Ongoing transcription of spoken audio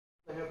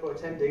here for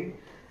attending.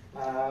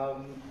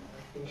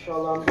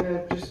 Inshallah, I'm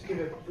going to just give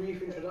a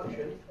brief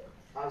introduction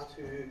as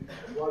to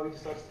why we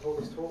decided to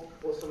hold this talk,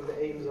 what some of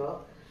the aims are,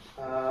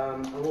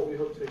 and what we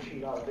hope to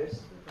achieve out of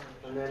this.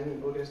 And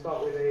then we're going to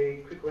start with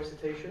a quick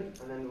recitation,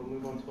 and then we'll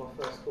move on to our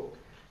first talk.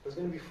 There's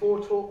going to be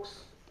 4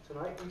 talks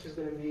tonight, each is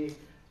going to be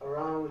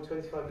around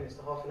 25 minutes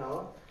to half an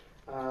hour.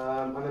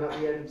 And then at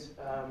the end,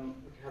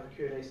 we can have a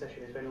Q&A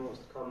session if anyone wants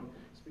to come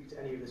speak to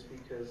any of the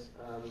speakers,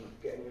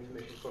 get any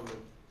information from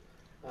them.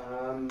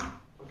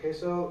 Okay,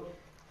 so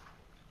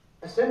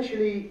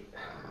essentially,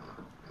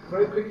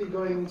 very quickly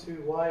going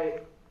into why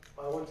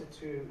we wanted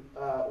to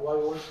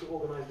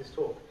organise this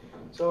talk.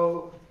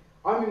 So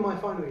I'm in my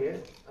final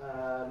year,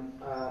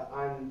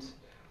 and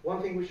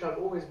one thing which I've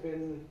always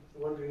been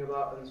wondering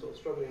about and sort of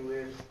struggling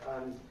with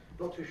and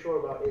not too sure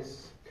about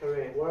is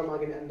career. Where am I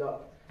going to end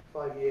up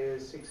 5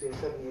 years, 6 years,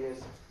 7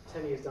 years,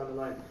 10 years down the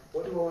line?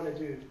 What do I want to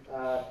do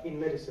in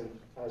medicine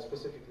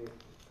specifically?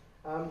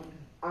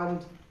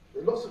 And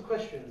lots of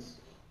questions.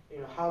 You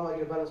know, how am I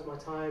going to balance my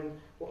time?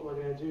 What am I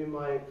going to do in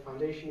my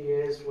foundation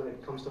years when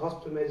it comes to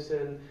hospital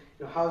medicine?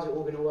 You know, how is it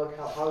all going to work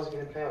out? How is it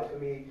going to play out for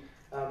me?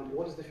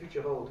 What does the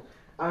future hold?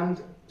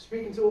 And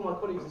speaking to all my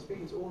colleagues and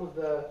speaking to all of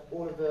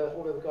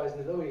the guys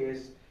in the lower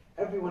years,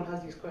 everyone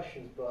has these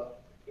questions,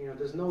 but you know,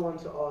 there's no one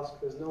to ask.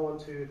 There's no one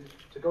to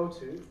go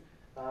to.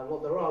 Well,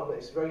 there are, but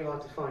it's very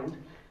hard to find.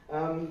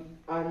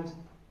 And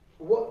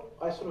what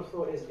I sort of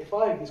thought is, if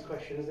I have these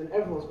questions, then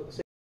everyone's got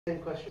the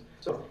same questions.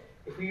 So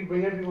if we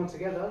bring everyone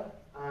together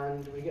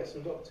and we get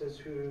some doctors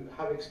who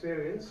have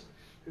experience,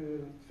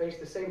 who face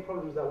the same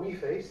problems that we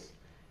face,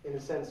 in the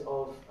sense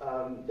of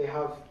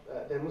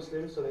they're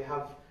Muslims, so they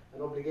have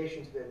an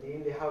obligation to their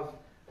deen, they have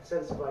a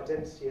sense of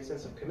identity, a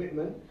sense of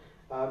commitment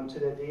to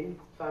their deen,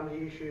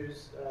 family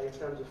issues in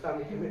terms of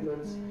family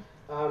commitments,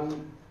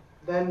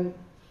 then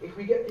if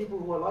we get people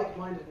who are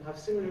like-minded and have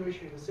similar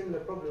issues and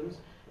similar problems,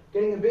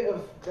 getting a bit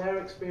of their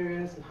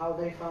experience and how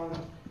they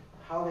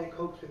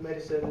coped with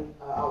medicine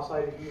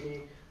outside of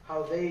uni,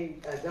 how they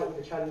dealt with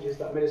the challenges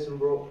that medicine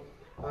brought,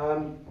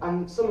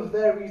 and some of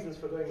their reasons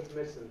for going into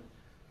medicine.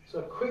 So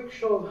a quick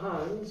show of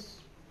hands,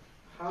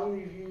 how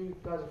many of you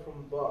guys are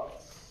from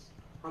Barts?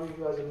 How many of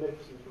you guys are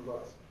medical students from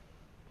Barts?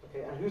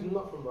 Okay, and who's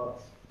not from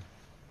Barts?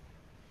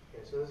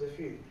 Okay, so there's a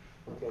few.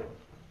 Okay.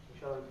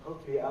 Inshallah,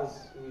 hopefully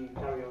as we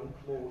carry on,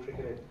 more will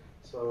trickle in.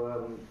 So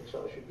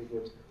inshallah should be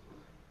good.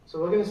 So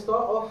we're going to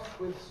start off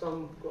with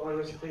some Qur'an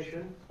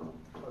recitation.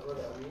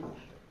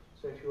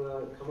 So if you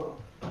want to come up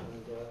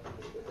and get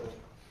there.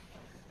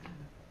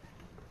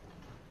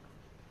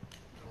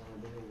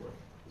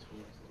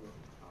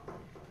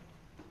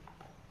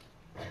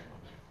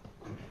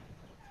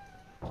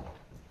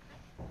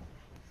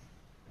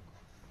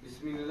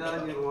 بسم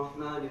الله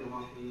الرحمن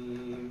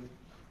الرحيم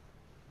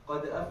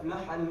قد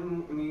أفلح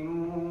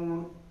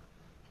المؤمنون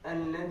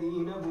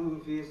الذين هم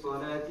في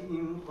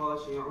صلاتهم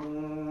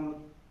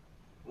خاشعون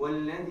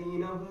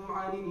والذين هم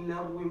عن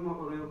اللغو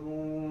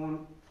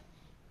معرضون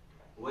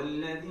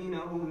والذين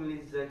هم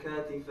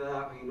للزكاة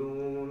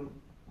فاعلون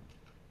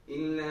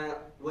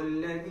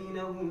والذين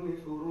هم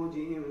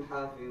لفروجهم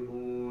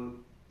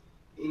حافظون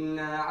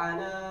إلا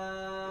على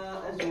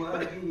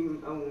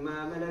أزواجهم أو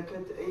ما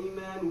ملكت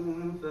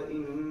أيمانهم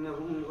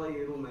فإنهم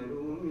غير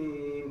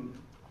ملومين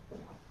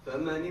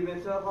فمن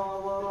ابتغى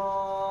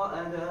وراء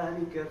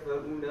ذلك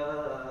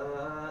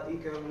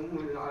فأولئك هم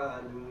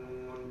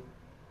العادون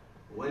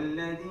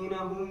والذين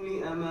هم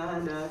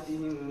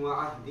لأماناتهم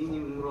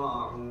وعهدهم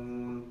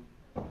راعون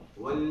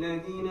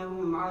والذين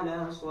هم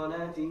على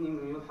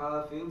صلاتهم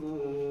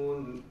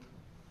يحافظون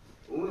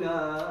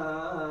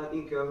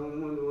أولئك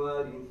هم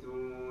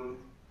الوارثون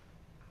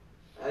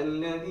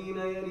الذين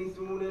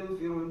يرثون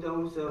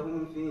الفردوس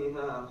هم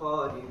فيها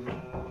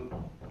خالدون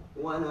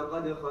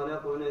ولقد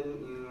خلقنا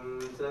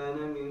الإنسان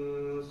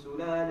من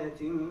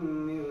سلالة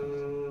من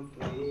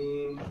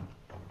طين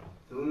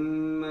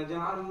ثم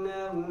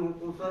جعلناه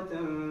نطفة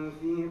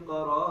في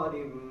قرار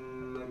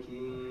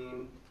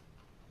مكين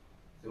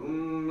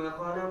ثم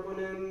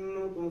خلقنا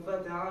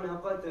النطفة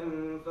علقة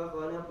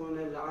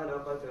فخلقنا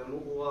العلقة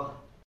مضغة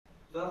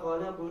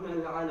فخلقنا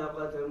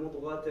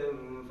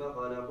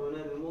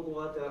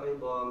المضغة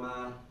عظاما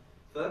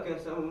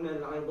فكسونا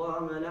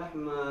العظام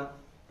لحما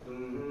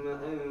ثم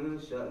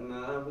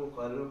أنشأناه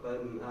خلقا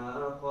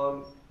آخر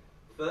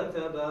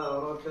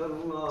فتبارك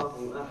الله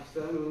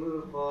أحسن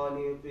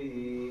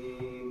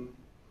الخالقين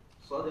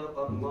صدق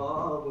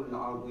الله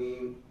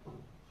العظيم